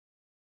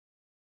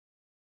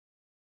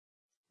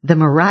The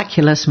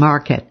Miraculous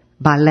Market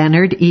by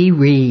Leonard E.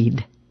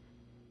 Reed.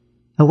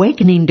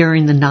 Awakening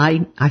during the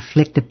night, I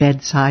flicked a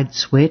bedside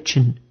switch,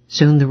 and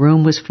soon the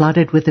room was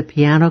flooded with a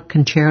piano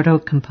concerto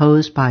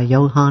composed by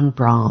Johann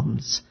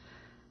Brahms.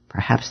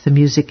 Perhaps the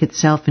music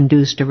itself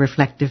induced a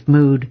reflective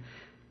mood.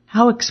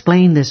 How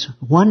explain this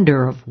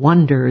wonder of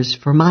wonders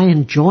for my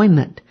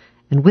enjoyment,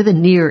 and with a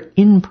near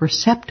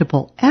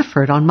imperceptible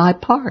effort on my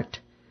part?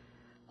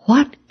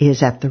 What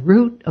is at the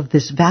root of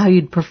this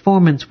valued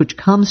performance which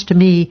comes to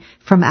me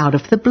from out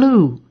of the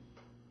blue?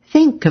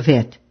 Think of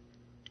it.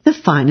 The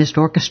finest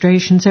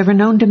orchestrations ever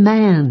known to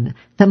man,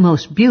 the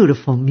most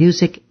beautiful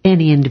music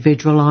any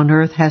individual on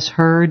earth has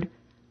heard,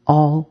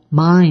 all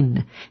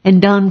mine, and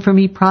done for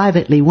me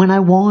privately when I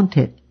want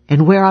it,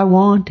 and where I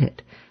want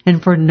it,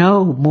 and for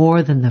no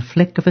more than the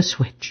flick of a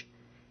switch.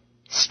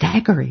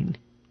 Staggering.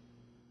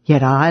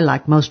 Yet I,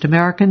 like most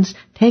Americans,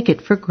 take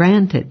it for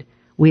granted.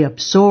 We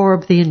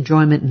absorb the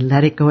enjoyment and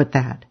let it go at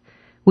that.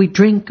 We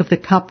drink of the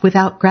cup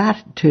without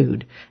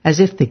gratitude, as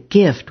if the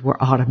gift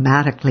were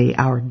automatically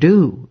our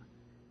due.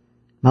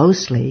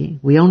 Mostly,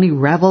 we only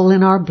revel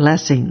in our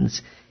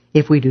blessings,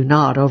 if we do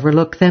not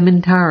overlook them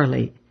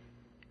entirely.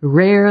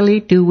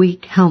 Rarely do we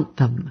count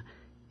them,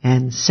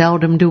 and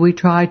seldom do we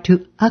try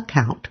to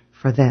account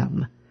for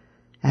them.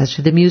 As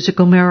for the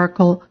musical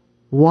miracle,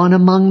 one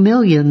among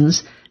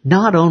millions,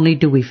 not only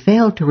do we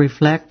fail to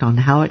reflect on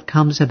how it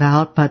comes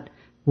about, but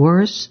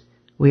worse,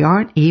 we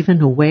aren't even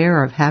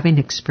aware of having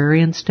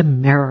experienced a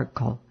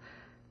miracle.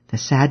 The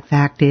sad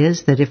fact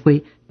is that if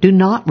we do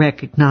not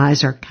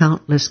recognize our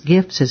countless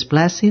gifts as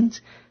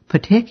blessings,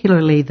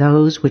 particularly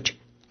those which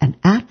an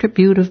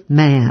attribute of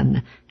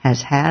man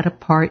has had a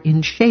part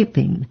in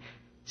shaping,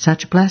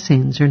 such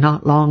blessings are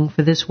not long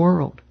for this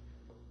world.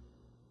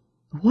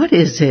 What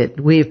is it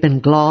we have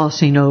been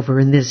glossing over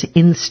in this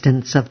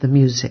instance of the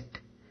music?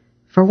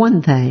 For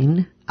one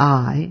thing,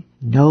 I,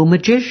 no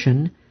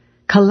magician,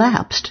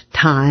 collapsed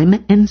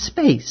time and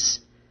space.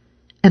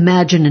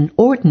 Imagine an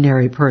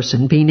ordinary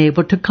person being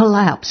able to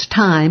collapse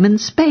time and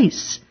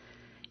space.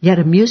 Yet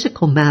a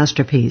musical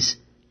masterpiece,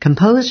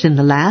 composed in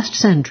the last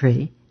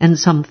century and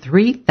some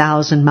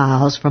 3,000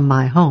 miles from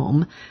my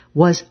home,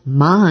 was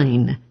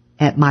mine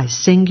at my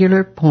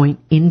singular point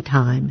in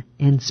time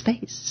and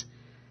space.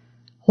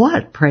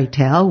 What, pray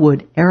tell,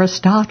 would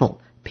Aristotle,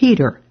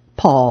 Peter,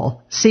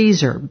 Paul,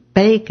 Caesar,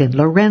 Bacon,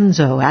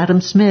 Lorenzo,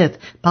 Adam Smith,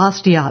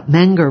 Bastiat,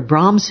 Menger,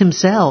 Brahms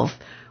himself,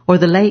 or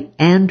the late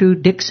Andrew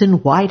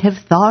Dixon White have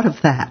thought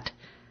of that?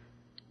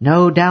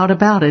 No doubt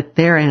about it,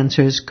 their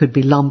answers could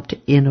be lumped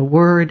in a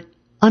word: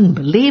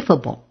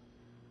 unbelievable.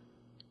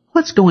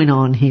 What's going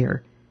on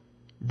here?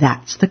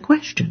 That's the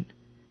question.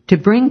 To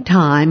bring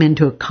time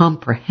into a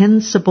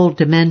comprehensible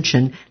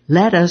dimension,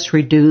 let us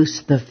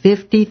reduce the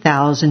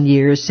 50,000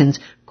 years since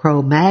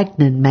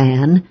Cro-Magnon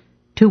man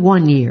to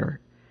 1 year.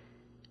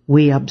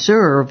 We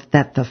observe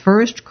that the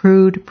first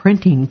crude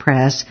printing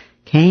press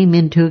came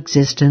into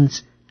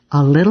existence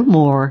a little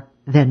more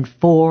than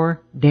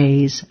 4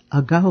 days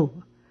ago.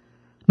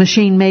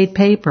 Machine-made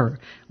paper,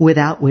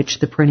 without which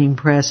the printing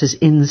press is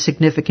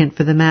insignificant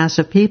for the mass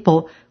of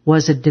people,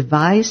 was a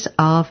device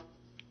of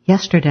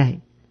yesterday.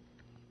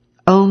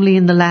 Only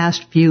in the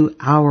last few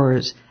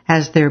hours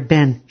has there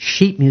been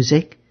sheet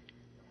music.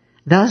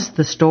 Thus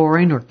the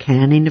storing or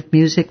canning of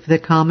music for the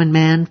common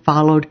man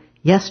followed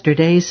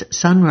yesterday's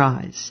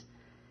sunrise.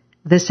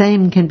 The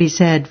same can be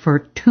said for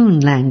tune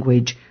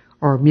language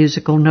or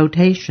musical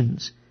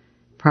notations.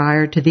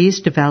 Prior to these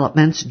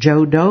developments,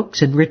 Joe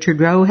Dokes and Richard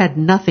Rowe had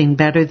nothing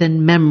better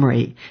than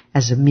memory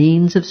as a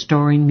means of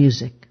storing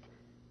music.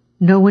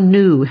 No one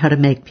knew how to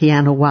make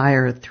piano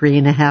wire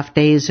 3.5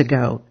 days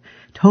ago.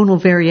 Tonal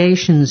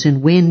variations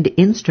in wind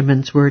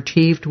instruments were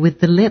achieved with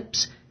the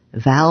lips.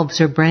 Valves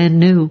are brand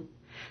new.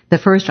 The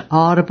first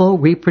audible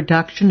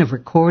reproduction of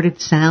recorded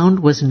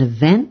sound was an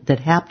event that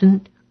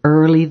happened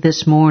early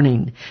this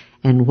morning,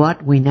 and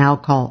what we now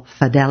call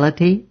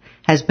fidelity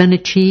has been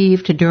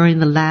achieved during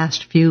the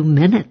last few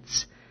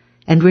minutes.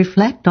 And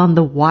reflect on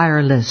the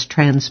wireless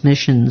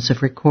transmissions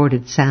of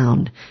recorded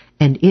sound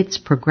and its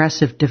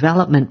progressive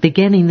development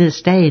beginning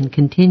this day and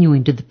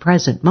continuing to the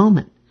present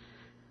moment.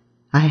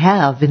 I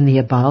have, in the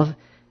above,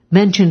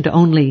 mentioned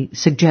only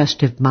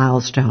suggestive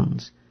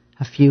milestones,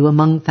 a few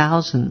among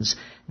thousands,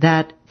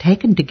 that,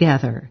 taken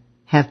together,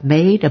 have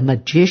made a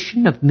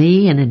magician of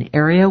me in an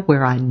area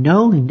where I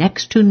know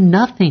next to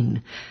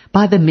nothing.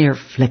 By the mere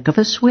flick of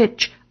a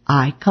switch,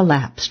 I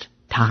collapsed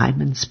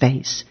time and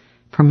space,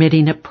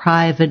 permitting a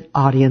private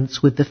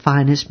audience with the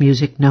finest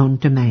music known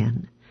to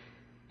man.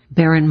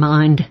 Bear in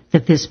mind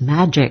that this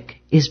magic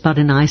is but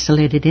an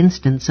isolated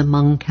instance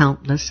among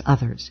countless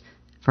others.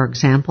 For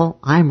example,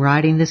 I'm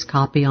writing this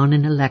copy on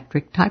an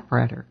electric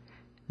typewriter.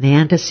 The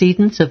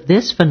antecedents of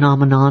this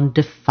phenomenon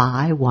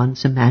defy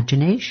one's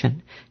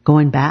imagination,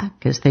 going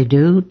back, as they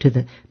do, to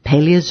the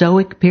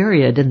Paleozoic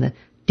period and the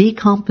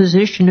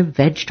decomposition of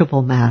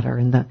vegetable matter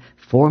and the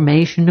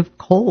formation of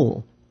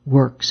coal,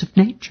 works of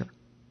nature.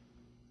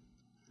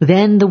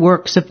 Then the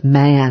works of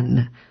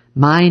man,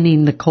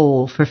 mining the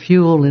coal for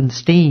fuel and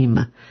steam.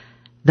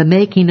 the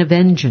making of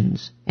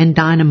engines and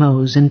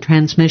dynamos and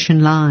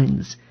transmission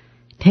lines.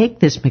 Take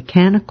this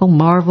mechanical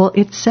marvel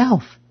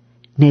itself,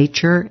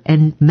 nature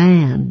and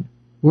man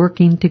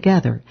working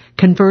together,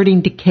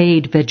 converting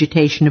decayed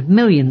vegetation of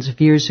millions of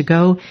years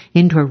ago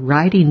into a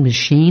writing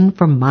machine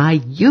for my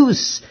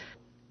use.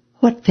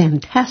 What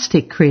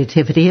fantastic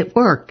creativity at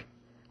work!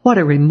 What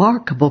a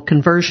remarkable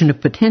conversion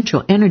of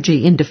potential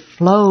energy into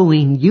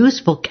flowing,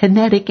 useful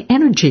kinetic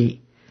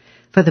energy!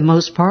 For the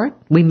most part,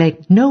 we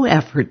make no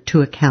effort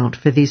to account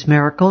for these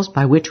miracles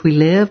by which we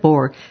live,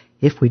 or,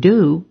 if we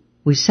do,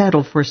 we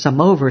settle for some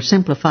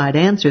oversimplified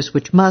answers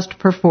which must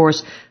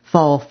perforce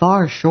fall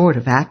far short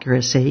of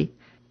accuracy.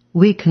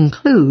 We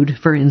conclude,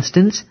 for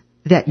instance,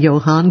 that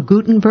Johann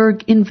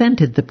Gutenberg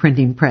invented the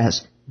printing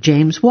press,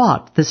 James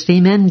Watt the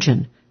steam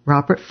engine,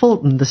 Robert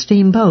Fulton the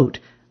steamboat,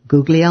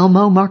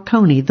 Guglielmo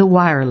Marconi the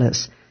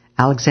wireless,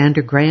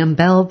 Alexander Graham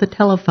Bell the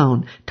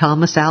telephone,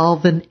 Thomas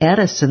Alva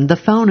Edison the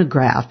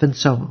phonograph, and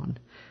so on.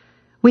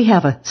 We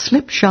have a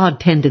slipshod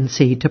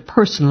tendency to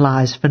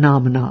personalize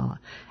phenomena,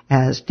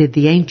 as did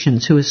the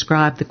ancients who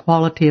ascribed the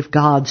quality of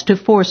gods to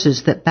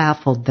forces that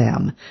baffled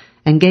them,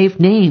 and gave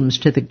names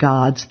to the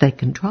gods they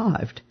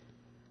contrived.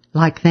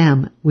 Like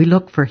them, we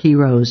look for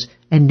heroes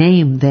and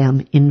name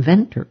them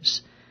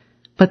inventors.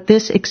 But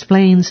this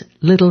explains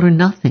little or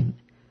nothing,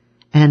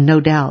 and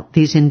no doubt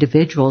these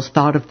individuals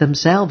thought of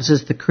themselves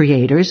as the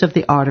creators of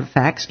the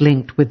artifacts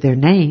linked with their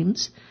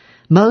names.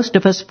 Most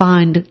of us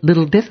find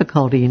little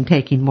difficulty in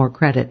taking more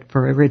credit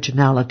for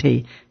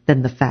originality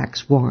than the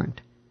facts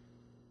warrant.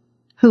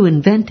 Who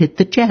invented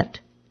the jet?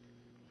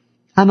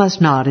 I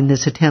must not, in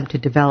this attempt to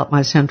develop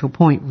my central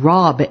point,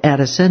 rob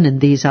Edison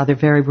and these other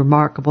very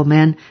remarkable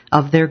men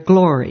of their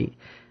glory,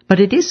 but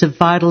it is of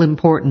vital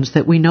importance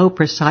that we know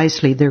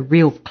precisely their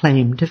real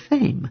claim to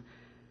fame.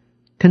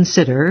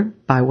 Consider,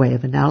 by way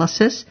of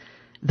analysis,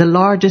 the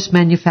largest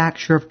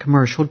manufacturer of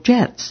commercial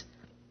jets.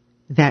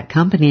 That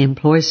company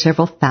employs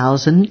several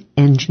thousand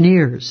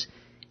engineers.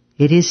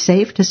 It is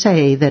safe to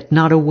say that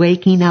not a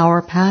waking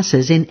hour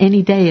passes in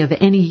any day of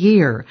any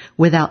year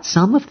without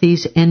some of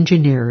these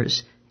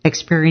engineers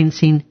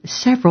experiencing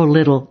several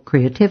little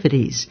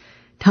creativities,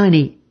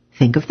 tiny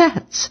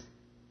think-of-that's,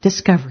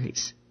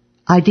 discoveries,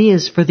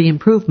 ideas for the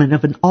improvement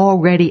of an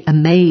already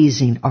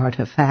amazing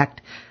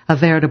artifact, a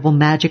veritable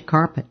magic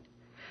carpet.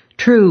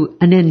 True,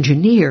 an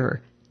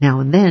engineer, now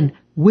and then,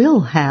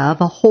 will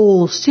have a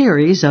whole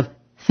series of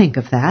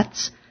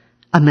think-of-that's,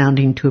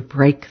 amounting to a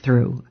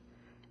breakthrough.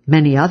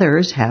 Many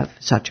others have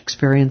such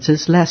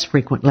experiences less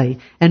frequently,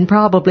 and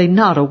probably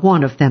not a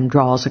one of them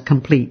draws a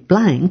complete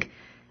blank.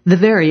 The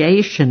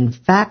variation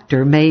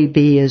factor may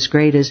be as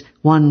great as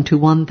 1 to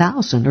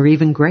 1,000 or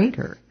even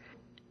greater.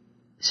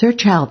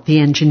 Search out the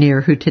engineer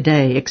who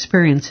today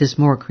experiences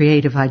more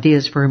creative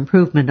ideas for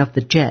improvement of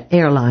the jet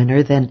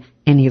airliner than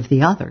any of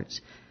the others.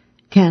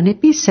 Can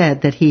it be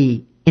said that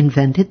he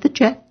invented the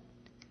jet?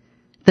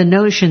 The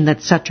notion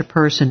that such a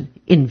person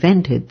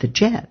invented the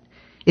jet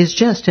is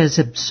just as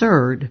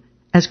absurd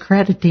as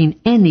crediting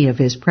any of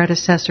his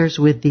predecessors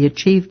with the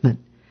achievement.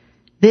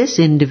 This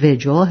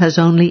individual has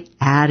only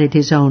added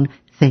his own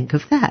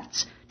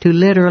think-of-that's to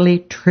literally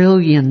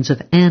trillions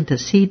of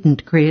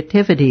antecedent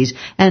creativities,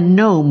 and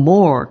no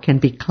more can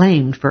be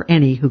claimed for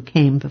any who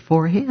came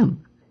before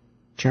him.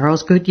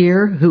 Charles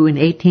Goodyear, who in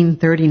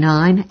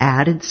 1839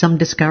 added some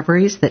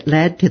discoveries that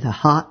led to the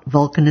hot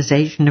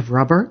vulcanization of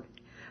rubber,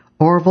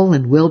 Orville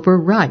and Wilbur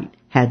Wright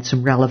had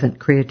some relevant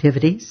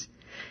creativities.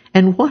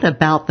 And what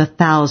about the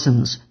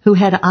thousands who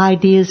had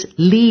ideas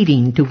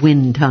leading to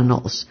wind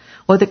tunnels,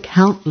 or the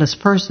countless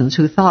persons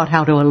who thought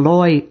how to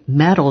alloy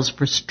metals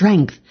for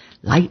strength,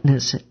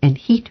 lightness, and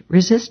heat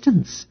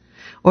resistance,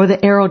 or the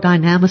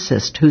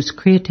aerodynamicist whose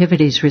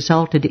creativities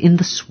resulted in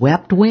the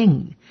swept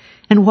wing?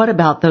 And what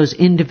about those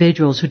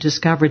individuals who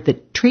discovered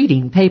that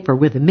treating paper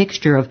with a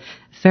mixture of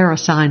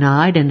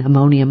ferrocyanide and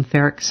ammonium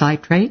ferric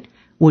citrate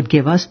would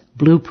give us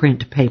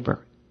blueprint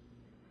paper?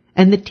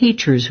 And the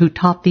teachers who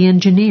taught the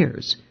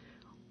engineers?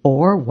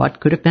 Or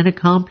what could have been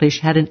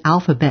accomplished had an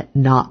alphabet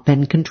not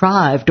been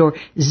contrived or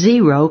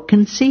zero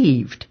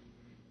conceived?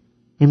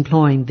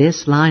 Employing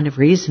this line of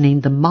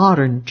reasoning, the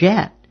modern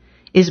jet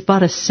is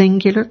but a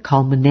singular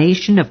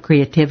culmination of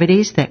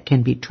creativities that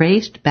can be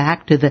traced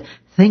back to the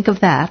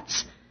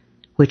think-of-that's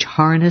which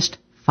harnessed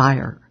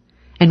fire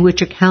and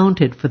which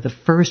accounted for the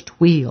first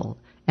wheel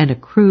and a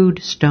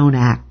crude stone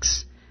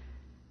axe.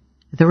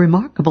 The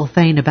remarkable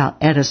thing about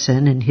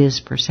Edison and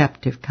his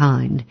perceptive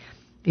kind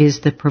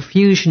is the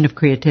profusion of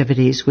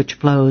creativities which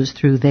flows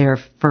through their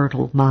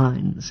fertile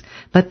minds.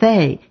 But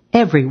they,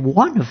 every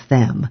one of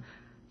them,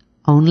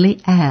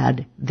 only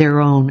add their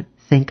own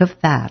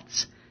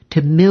think-of-that's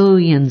to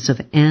millions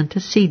of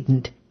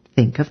antecedent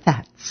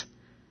think-of-that's.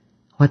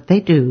 What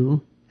they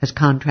do, as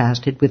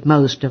contrasted with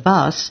most of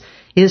us,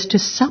 is to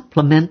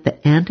supplement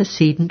the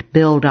antecedent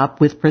build-up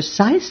with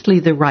precisely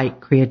the right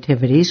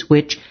creativities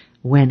which,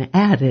 when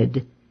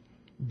added,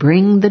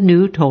 bring the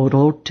new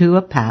total to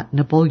a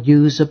patentable,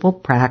 usable,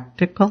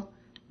 practical,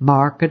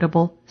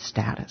 marketable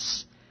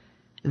status.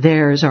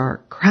 Theirs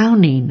are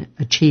crowning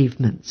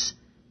achievements.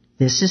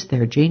 This is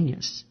their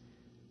genius.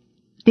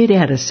 Did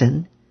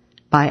Edison,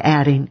 by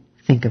adding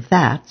think of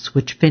that's,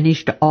 which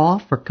finished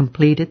off or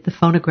completed the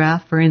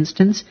phonograph, for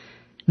instance,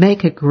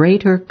 make a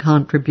greater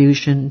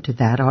contribution to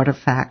that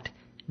artifact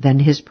than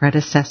his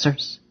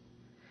predecessors?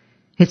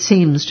 It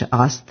seems to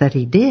us that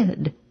he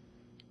did,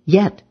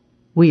 yet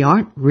we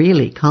aren't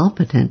really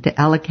competent to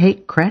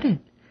allocate credit.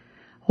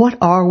 What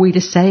are we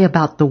to say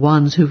about the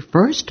ones who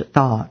first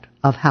thought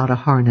of how to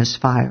harness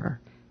fire,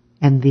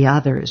 and the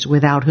others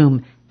without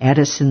whom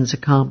Edison's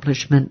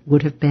accomplishment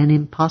would have been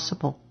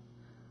impossible?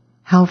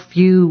 How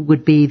few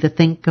would be the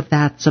think of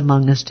that's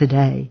among us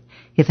today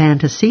if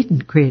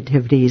antecedent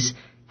creativities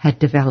had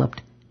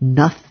developed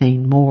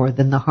nothing more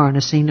than the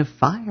harnessing of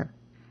fire?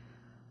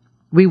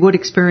 We would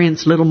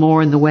experience little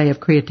more in the way of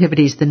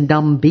creativities than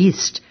dumb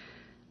beasts.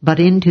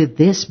 But into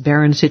this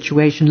barren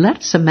situation,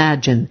 let's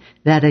imagine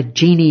that a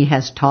genie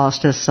has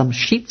tossed us some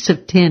sheets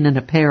of tin and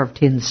a pair of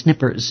tin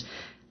snippers,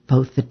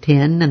 both the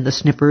tin and the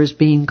snippers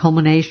being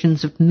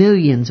culminations of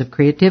millions of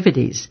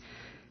creativities.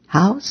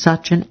 How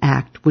such an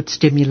act would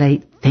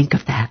stimulate think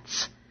of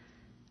that's.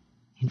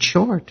 In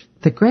short,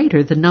 the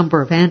greater the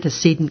number of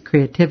antecedent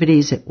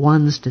creativities at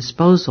one's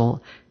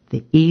disposal,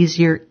 the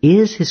easier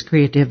is his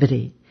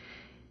creativity.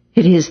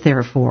 It is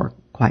therefore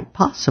quite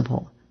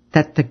possible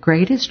that the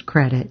greatest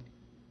credit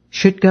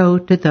should go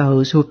to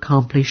those who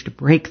accomplished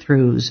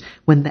breakthroughs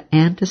when the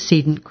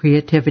antecedent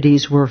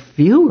creativities were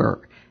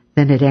fewer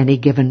than at any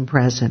given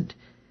present,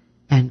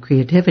 and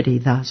creativity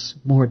thus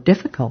more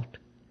difficult.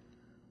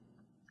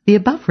 The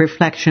above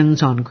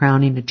reflections on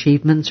crowning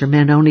achievements are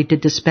meant only to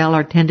dispel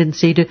our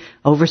tendency to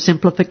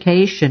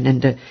oversimplification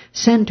and to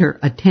center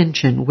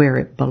attention where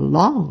it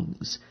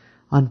belongs,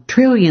 on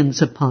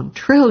trillions upon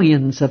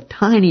trillions of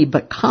tiny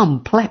but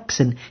complex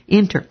and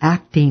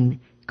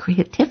interacting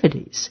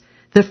creativities,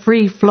 the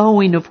free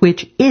flowing of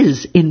which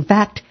is, in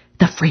fact,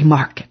 the free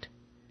market.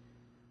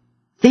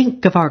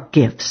 Think of our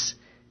gifts,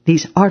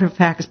 these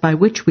artifacts by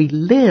which we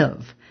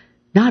live,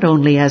 not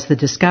only as the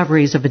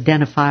discoveries of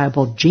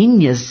identifiable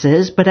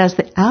geniuses, but as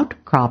the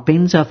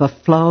outcroppings of a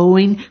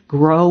flowing,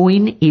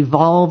 growing,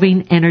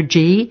 evolving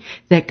energy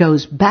that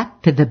goes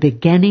back to the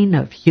beginning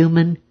of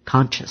human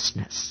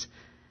consciousness.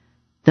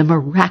 The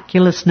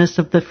miraculousness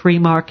of the free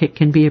market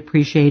can be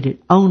appreciated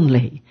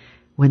only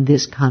when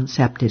this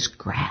concept is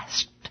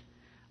grasped,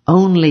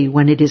 only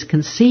when it is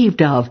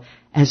conceived of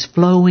as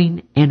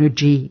flowing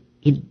energy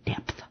in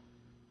depth.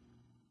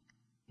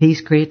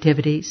 These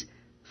creativities,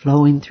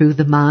 flowing through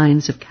the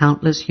minds of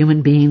countless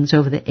human beings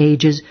over the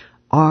ages,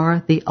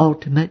 are the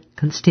ultimate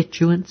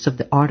constituents of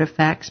the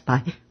artifacts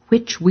by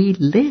which we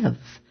live,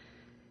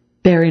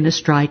 bearing a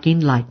striking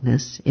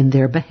likeness in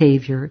their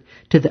behavior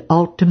to the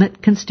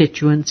ultimate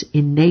constituents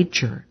in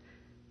nature,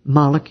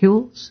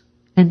 molecules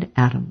and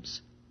atoms.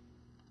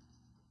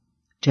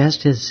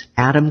 Just as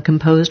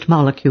atom-composed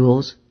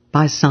molecules,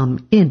 by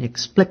some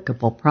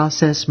inexplicable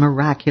process,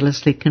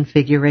 miraculously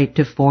configurate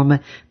to form a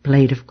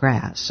blade of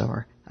grass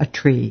or a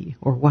tree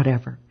or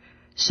whatever,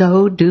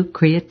 so do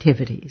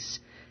creativities,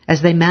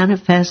 as they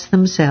manifest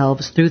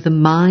themselves through the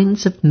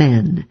minds of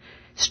men,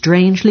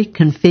 strangely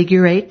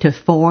configurate to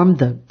form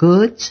the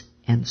goods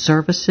and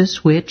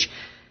services which,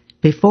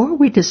 before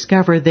we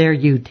discover their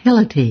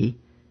utility,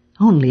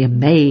 only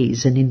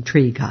amaze and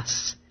intrigue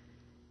us.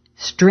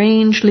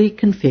 Strangely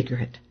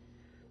configurate.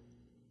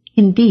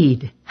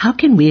 Indeed, how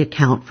can we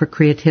account for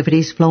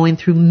creativities flowing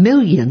through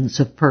millions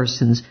of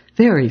persons,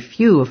 very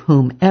few of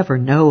whom ever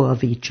know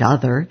of each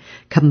other,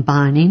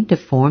 combining to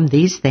form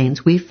these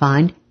things we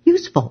find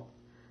useful?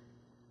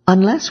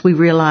 Unless we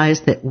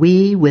realize that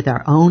we, with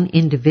our own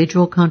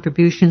individual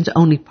contributions,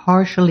 only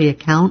partially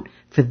account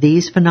for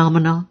these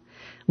phenomena,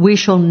 we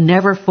shall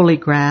never fully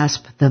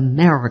grasp the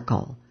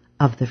miracle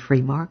of the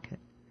free market.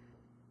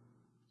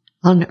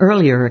 On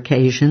earlier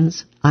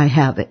occasions, I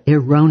have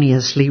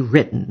erroneously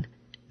written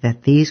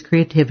that these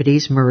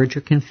creativities merge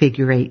or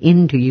configurate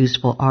into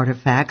useful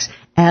artifacts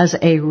as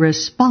a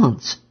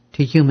response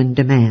to human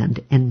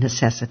demand and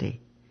necessity.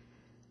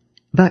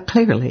 But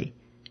clearly,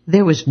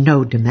 there was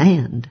no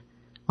demand,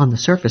 on the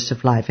surface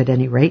of life at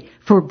any rate,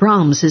 for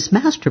Brahms's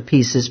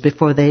masterpieces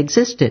before they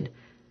existed.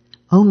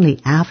 Only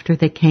after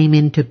they came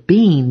into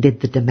being did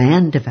the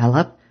demand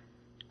develop.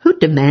 Who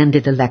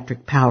demanded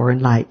electric power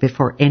and light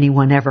before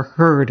anyone ever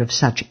heard of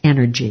such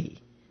energy?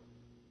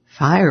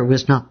 Fire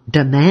was not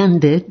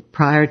demanded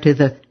prior to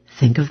the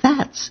think of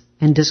that's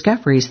and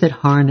discoveries that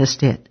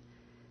harnessed it.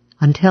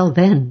 Until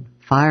then,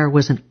 fire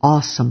was an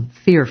awesome,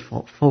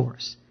 fearful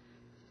force.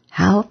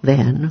 How,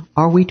 then,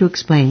 are we to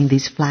explain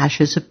these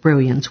flashes of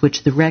brilliance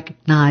which the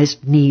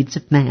recognized needs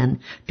of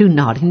man do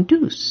not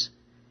induce?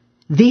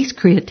 These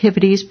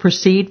creativities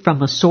proceed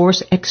from a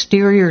source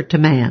exterior to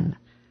man.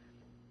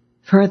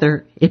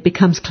 Further, it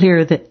becomes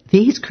clear that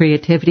these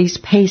creativities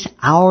pace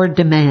our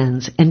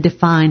demands and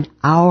define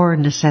our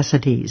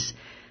necessities.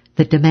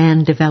 The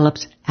demand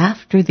develops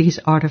after these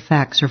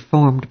artifacts are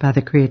formed by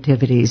the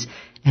creativities,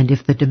 and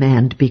if the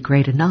demand be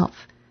great enough,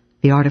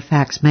 the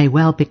artifacts may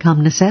well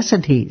become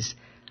necessities,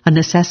 a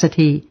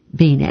necessity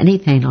being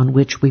anything on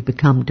which we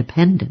become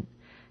dependent.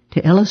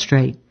 To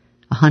illustrate,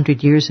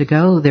 100 years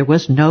ago, there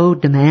was no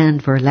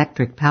demand for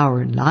electric power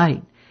and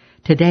light.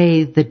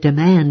 Today, the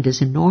demand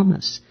is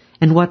enormous.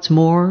 And what's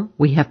more,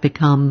 we have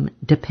become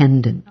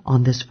dependent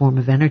on this form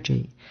of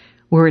energy.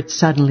 Were it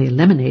suddenly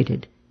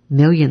eliminated,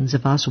 millions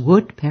of us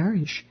would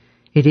perish.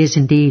 It is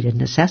indeed a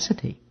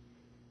necessity.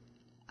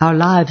 Our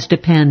lives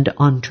depend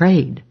on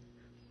trade.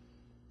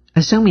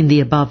 Assuming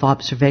the above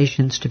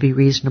observations to be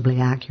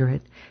reasonably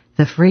accurate,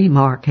 the free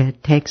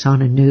market takes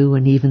on a new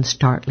and even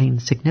startling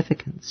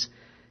significance.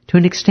 To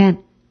an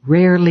extent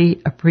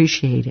rarely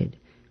appreciated,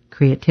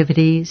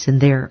 creativities and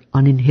their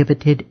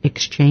uninhibited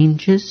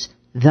exchanges,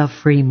 the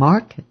free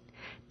market,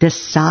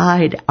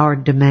 decide our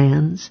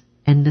demands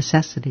and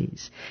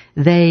necessities.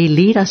 They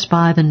lead us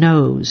by the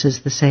nose,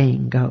 as the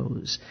saying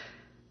goes.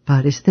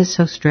 But is this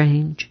so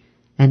strange?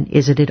 And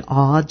is it at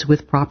odds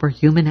with proper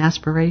human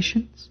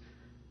aspirations?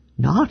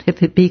 Not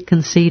if it be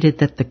conceded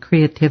that the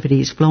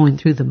creativities flowing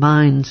through the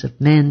minds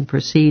of men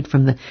proceed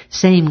from the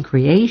same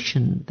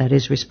creation that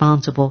is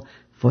responsible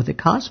for the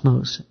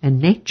cosmos and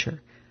nature.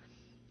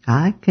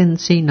 I can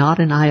see not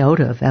an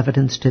iota of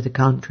evidence to the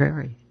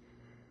contrary.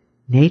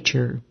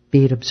 Nature,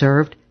 be it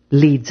observed,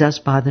 leads us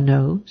by the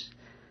nose.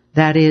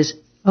 That is,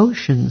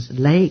 oceans,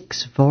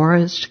 lakes,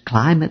 forests,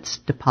 climates,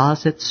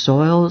 deposits,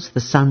 soils, the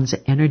sun's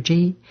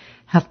energy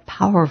have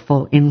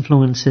powerful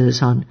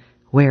influences on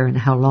where and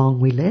how long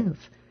we live,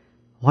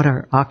 what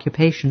our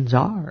occupations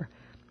are,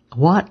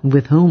 what and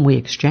with whom we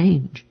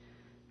exchange.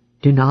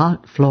 Do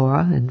not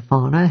flora and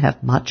fauna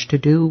have much to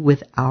do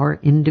with our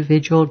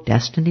individual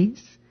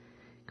destinies?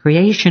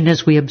 Creation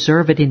as we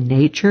observe it in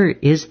nature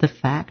is the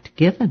fact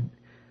given.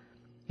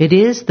 It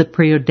is the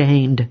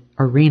preordained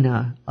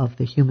arena of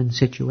the human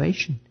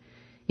situation.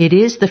 It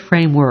is the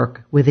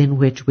framework within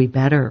which we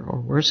better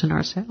or worsen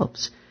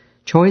ourselves.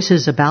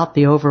 Choices about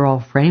the overall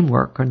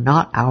framework are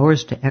not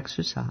ours to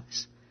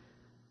exercise.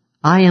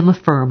 I am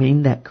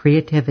affirming that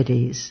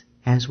creativities,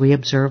 as we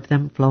observe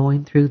them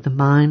flowing through the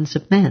minds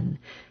of men,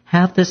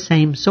 have the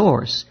same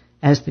source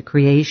as the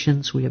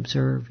creations we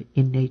observe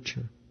in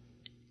nature.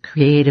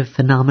 Creative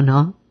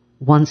phenomena,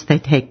 once they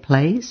take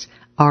place,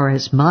 are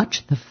as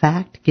much the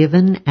fact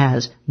given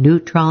as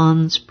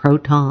neutrons,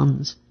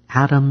 protons,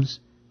 atoms,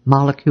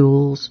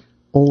 molecules,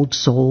 old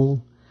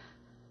soul.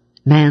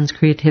 Man's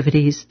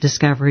creativities,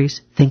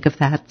 discoveries, think of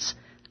that's,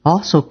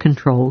 also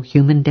control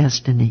human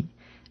destiny,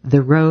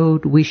 the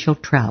road we shall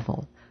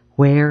travel,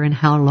 where and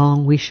how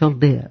long we shall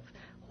live,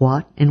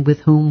 what and with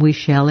whom we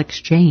shall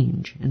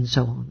exchange, and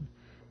so on.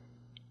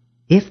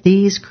 If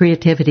these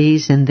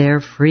creativities and their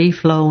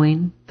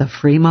free-flowing, the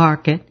free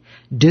market,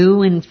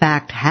 do in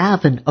fact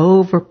have an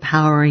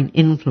overpowering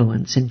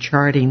influence in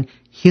charting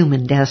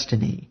human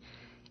destiny,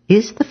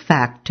 is the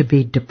fact to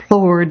be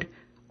deplored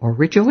or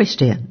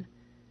rejoiced in?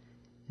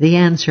 The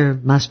answer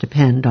must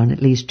depend on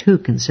at least two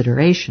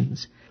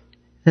considerations.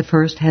 The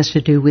first has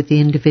to do with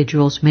the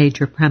individual's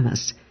major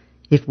premise.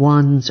 If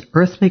one's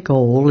earthly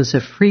goal is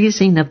a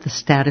freezing of the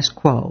status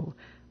quo,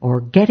 or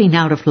getting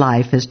out of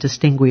life as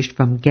distinguished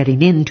from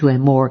getting into a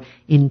more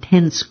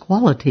intense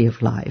quality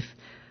of life,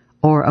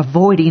 or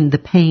avoiding the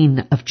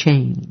pain of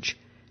change,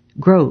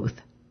 growth,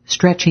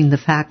 stretching the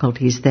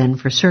faculties, then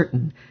for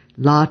certain,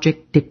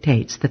 logic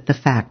dictates that the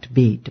fact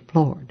be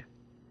deplored.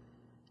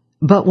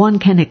 But one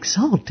can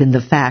exult in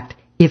the fact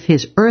if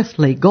his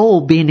earthly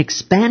goal be an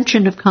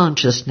expansion of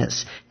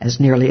consciousness as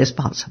nearly as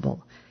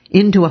possible,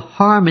 into a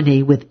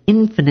harmony with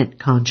infinite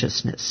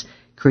consciousness,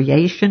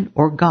 creation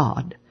or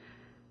God,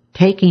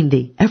 taking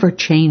the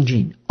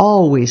ever-changing,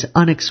 always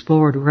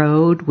unexplored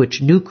road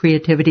which new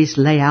creativities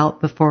lay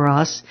out before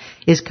us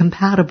is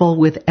compatible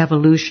with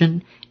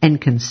evolution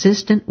and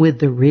consistent with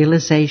the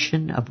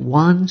realization of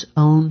one's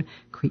own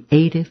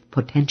creative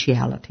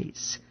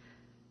potentialities.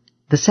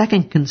 The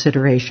second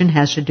consideration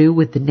has to do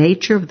with the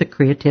nature of the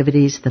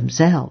creativities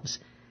themselves.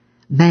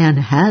 Man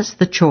has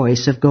the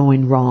choice of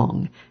going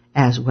wrong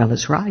as well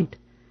as right,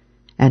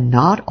 and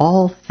not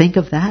all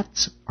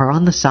think-of-that's are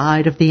on the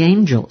side of the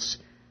angels.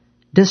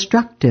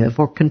 Destructive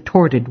or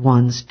contorted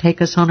ones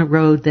take us on a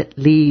road that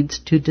leads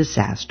to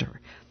disaster,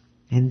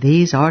 and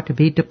these are to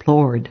be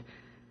deplored.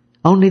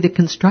 Only the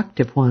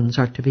constructive ones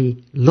are to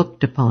be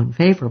looked upon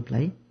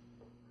favorably.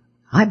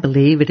 I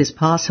believe it is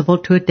possible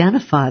to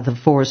identify the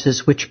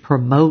forces which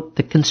promote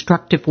the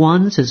constructive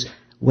ones as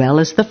well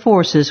as the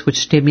forces which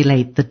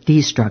stimulate the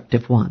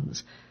destructive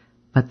ones.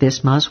 But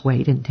this must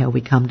wait until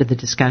we come to the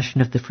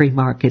discussion of the free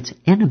market's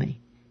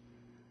enemy,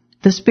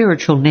 the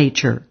spiritual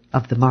nature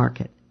of the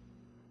market.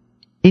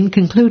 In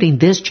concluding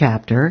this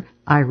chapter,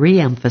 I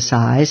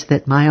re-emphasize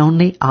that my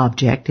only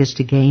object is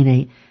to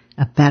gain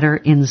a better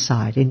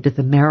insight into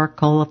the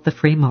miracle of the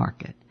free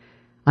market.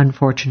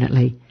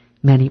 Unfortunately,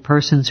 many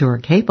persons who are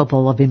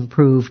capable of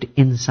improved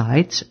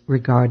insights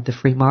regard the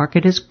free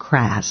market as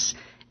crass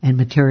and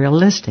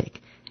materialistic,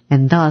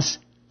 and thus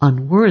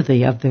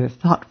unworthy of their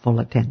thoughtful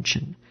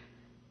attention.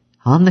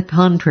 On the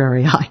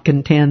contrary, I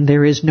contend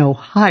there is no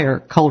higher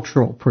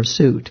cultural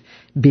pursuit,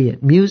 be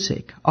it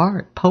music,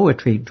 art,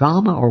 poetry,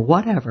 drama, or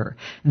whatever,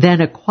 than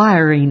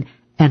acquiring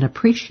an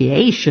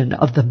appreciation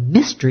of the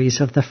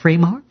mysteries of the free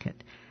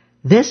market.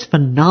 This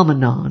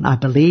phenomenon, I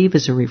believe,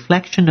 is a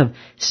reflection of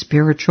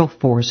spiritual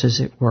forces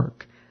at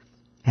work.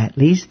 At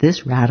least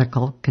this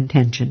radical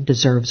contention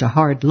deserves a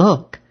hard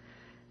look.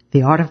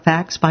 The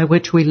artifacts by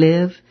which we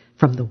live,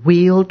 from the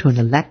wheel to an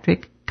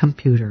electric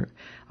computer,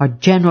 are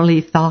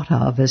generally thought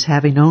of as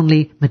having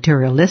only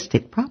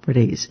materialistic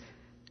properties.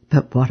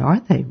 But what are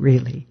they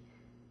really?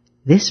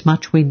 This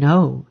much we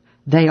know.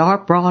 They are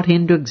brought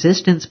into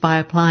existence by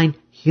applying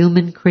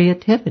human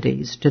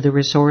creativities to the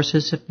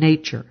resources of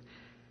nature.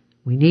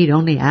 We need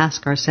only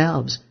ask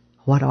ourselves,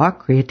 what are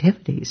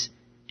creativities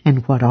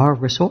and what are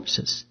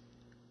resources?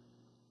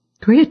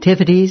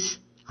 Creativities,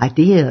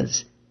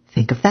 ideas,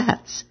 think of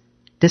that's,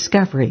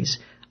 discoveries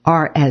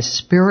are as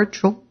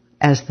spiritual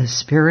as the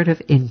spirit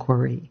of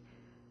inquiry.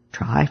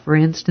 Try, for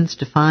instance,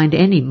 to find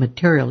any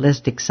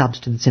materialistic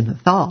substance in a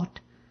thought.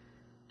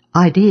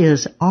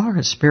 Ideas are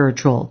a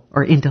spiritual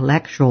or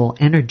intellectual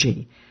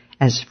energy,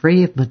 as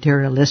free of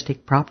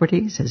materialistic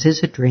properties as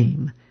is a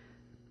dream.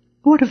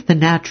 What of the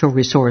natural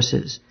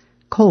resources?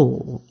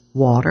 Coal,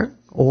 water,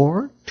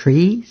 ore,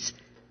 trees?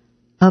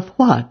 Of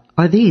what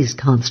are these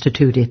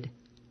constituted?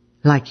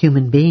 Like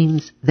human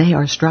beings, they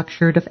are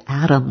structured of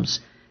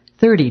atoms,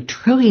 30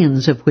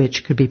 trillions of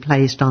which could be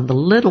placed on the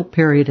little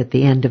period at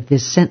the end of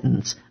this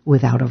sentence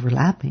without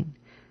overlapping.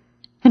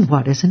 And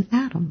what is an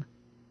atom?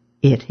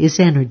 It is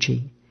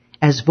energy,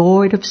 as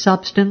void of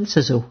substance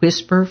as a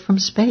whisper from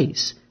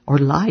space, or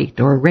light,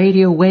 or a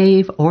radio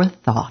wave, or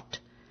thought.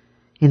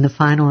 In the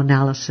final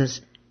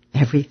analysis,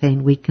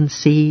 everything we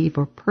conceive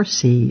or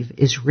perceive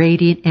is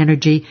radiant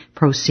energy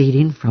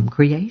proceeding from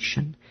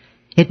creation.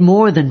 It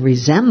more than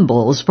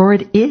resembles, for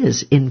it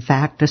is, in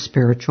fact, a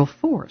spiritual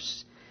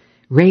force.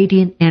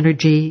 Radiant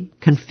energy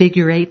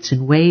configurates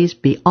in ways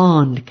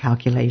beyond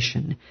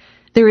calculation.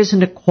 There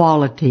isn't a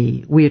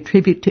quality we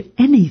attribute to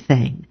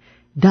anything,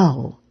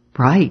 dull,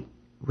 bright,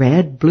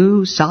 red,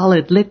 blue,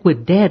 solid,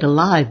 liquid, dead,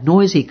 alive,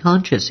 noisy,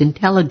 conscious,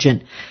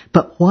 intelligent.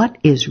 But what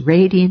is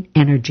radiant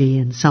energy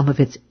in some of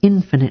its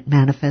infinite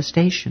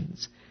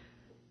manifestations?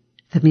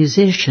 The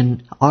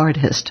musician,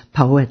 artist,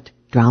 poet,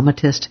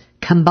 dramatist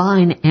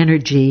combine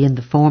energy in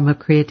the form of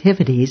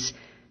creativities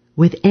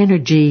with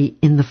energy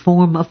in the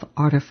form of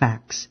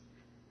artifacts.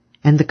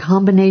 And the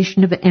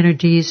combination of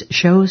energies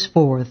shows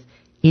forth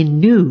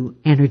in new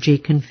energy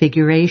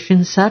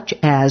configurations such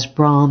as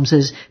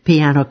Brahms's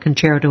Piano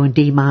Concerto in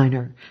D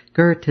minor,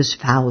 Goethe's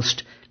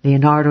Faust,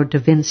 Leonardo da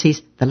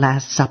Vinci's The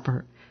Last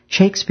Supper,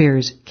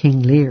 Shakespeare's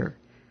King Lear.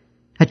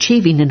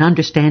 Achieving an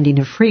understanding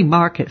of free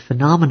market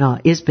phenomena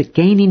is but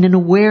gaining an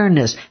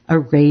awareness, a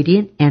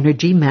radiant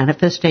energy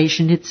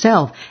manifestation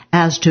itself,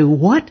 as to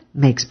what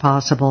makes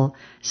possible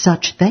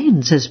such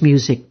things as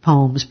music,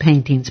 poems,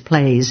 paintings,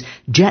 plays,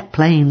 jet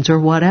planes, or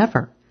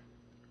whatever.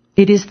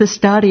 It is the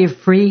study of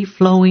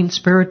free-flowing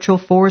spiritual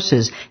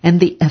forces and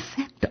the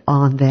effect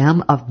on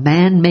them of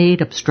man-made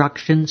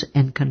obstructions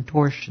and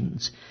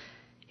contortions.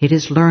 It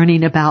is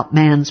learning about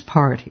man's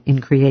part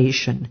in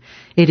creation.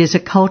 It is a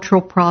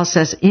cultural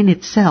process in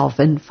itself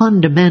and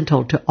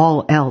fundamental to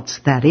all else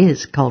that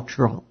is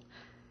cultural.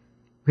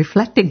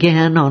 Reflect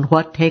again on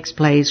what takes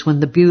place when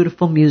the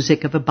beautiful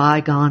music of a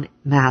bygone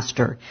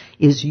master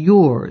is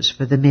yours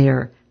for the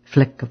mere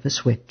flick of a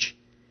switch.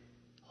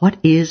 What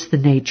is the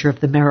nature of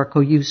the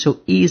miracle you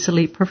so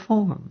easily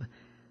perform?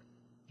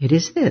 It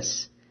is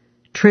this: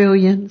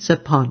 trillions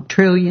upon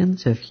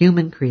trillions of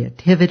human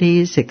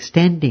creativities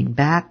extending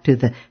back to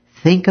the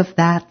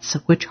think-of-thats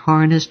which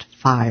harnessed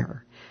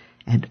fire,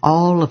 and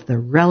all of the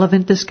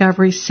relevant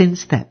discoveries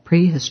since that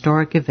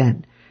prehistoric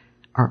event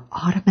are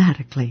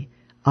automatically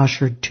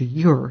ushered to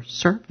your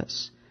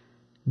service.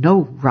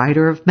 No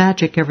writer of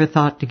magic ever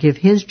thought to give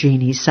his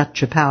genie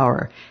such a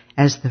power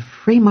as the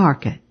free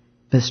market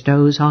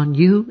bestows on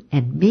you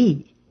and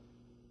me.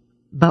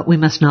 But we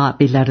must not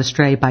be led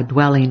astray by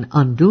dwelling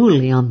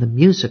unduly on the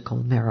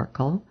musical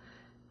miracle.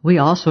 We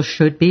also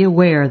should be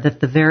aware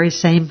that the very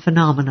same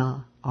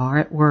phenomena are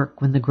at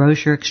work when the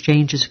grocer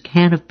exchanges a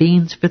can of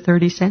beans for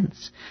 30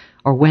 cents,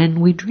 or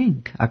when we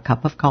drink a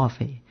cup of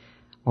coffee,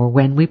 or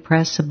when we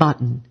press a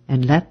button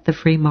and let the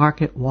free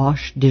market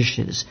wash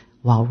dishes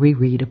while we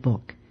read a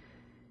book.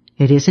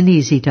 It isn't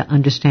easy to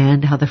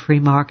understand how the free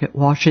market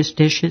washes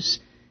dishes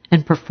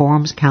and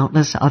performs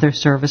countless other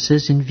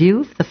services in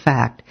view of the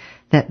fact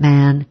that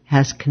man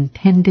has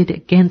contended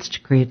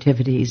against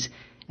creativities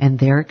and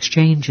their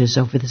exchanges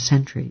over the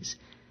centuries,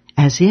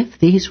 as if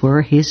these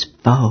were his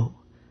foe.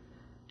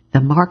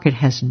 The market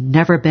has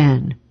never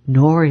been,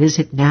 nor is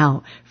it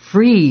now,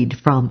 freed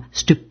from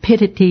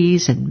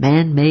stupidities and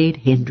man-made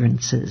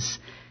hindrances.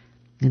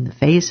 In the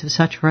face of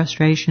such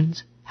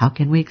frustrations, how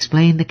can we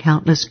explain the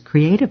countless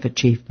creative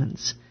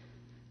achievements?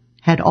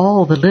 Had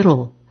all the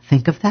little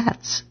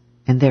think-of-that's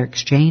and their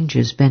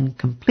exchanges been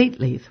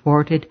completely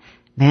thwarted,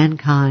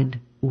 mankind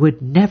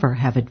would never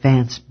have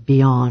advanced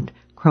beyond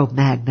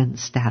Cro-Magnon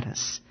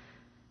status.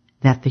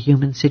 That the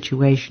human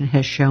situation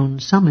has shown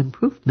some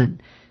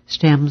improvement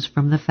stems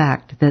from the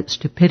fact that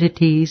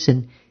stupidities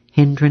and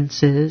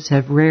hindrances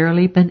have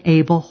rarely been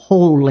able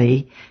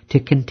wholly to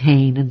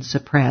contain and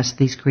suppress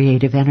these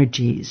creative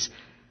energies.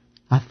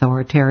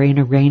 Authoritarian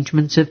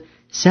arrangements have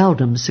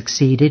seldom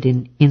succeeded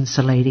in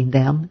insulating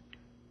them.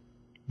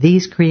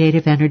 These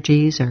creative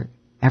energies are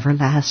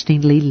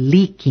everlastingly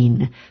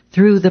leaking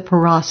through the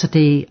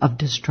porosity of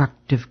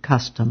destructive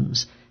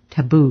customs,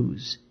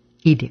 taboos,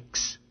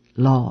 edicts,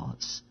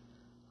 laws.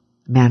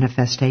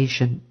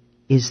 Manifestation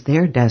is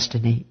their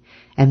destiny,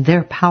 and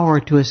their power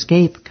to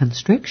escape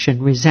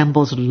constriction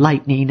resembles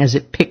lightning as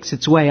it picks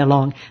its way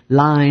along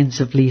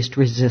lines of least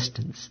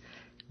resistance.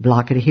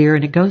 Block it here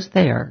and it goes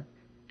there.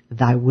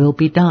 Thy will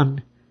be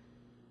done.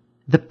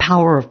 The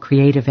power of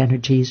creative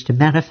energies to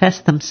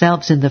manifest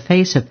themselves in the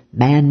face of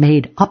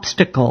man-made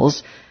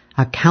obstacles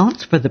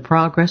accounts for the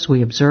progress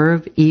we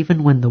observe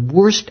even when the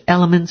worst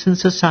elements in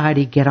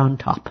society get on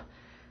top.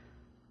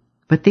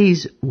 But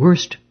these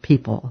worst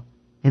people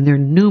and their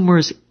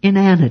numerous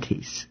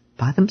inanities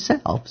by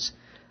themselves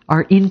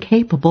are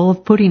incapable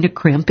of putting a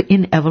crimp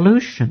in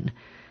evolution.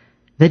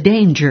 The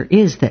danger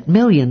is that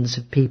millions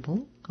of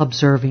people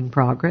observing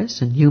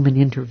progress and human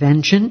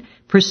intervention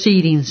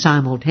proceeding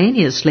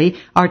simultaneously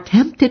are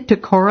tempted to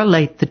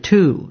correlate the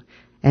two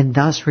and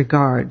thus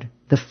regard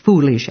the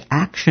foolish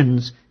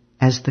actions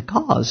as the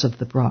cause of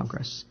the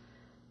progress.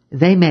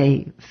 They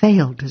may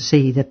fail to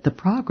see that the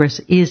progress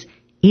is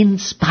in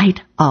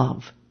spite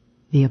of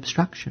the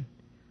obstruction.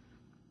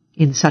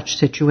 In such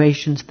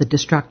situations, the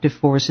destructive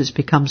forces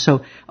become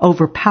so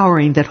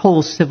overpowering that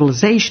whole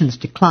civilizations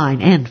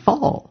decline and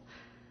fall.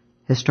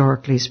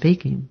 Historically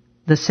speaking,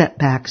 the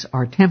setbacks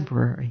are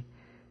temporary,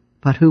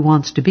 but who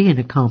wants to be an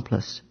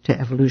accomplice to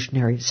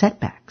evolutionary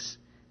setbacks?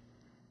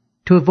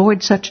 To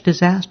avoid such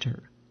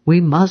disaster, we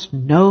must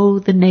know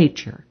the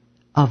nature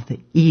of the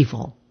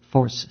evil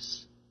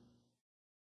forces.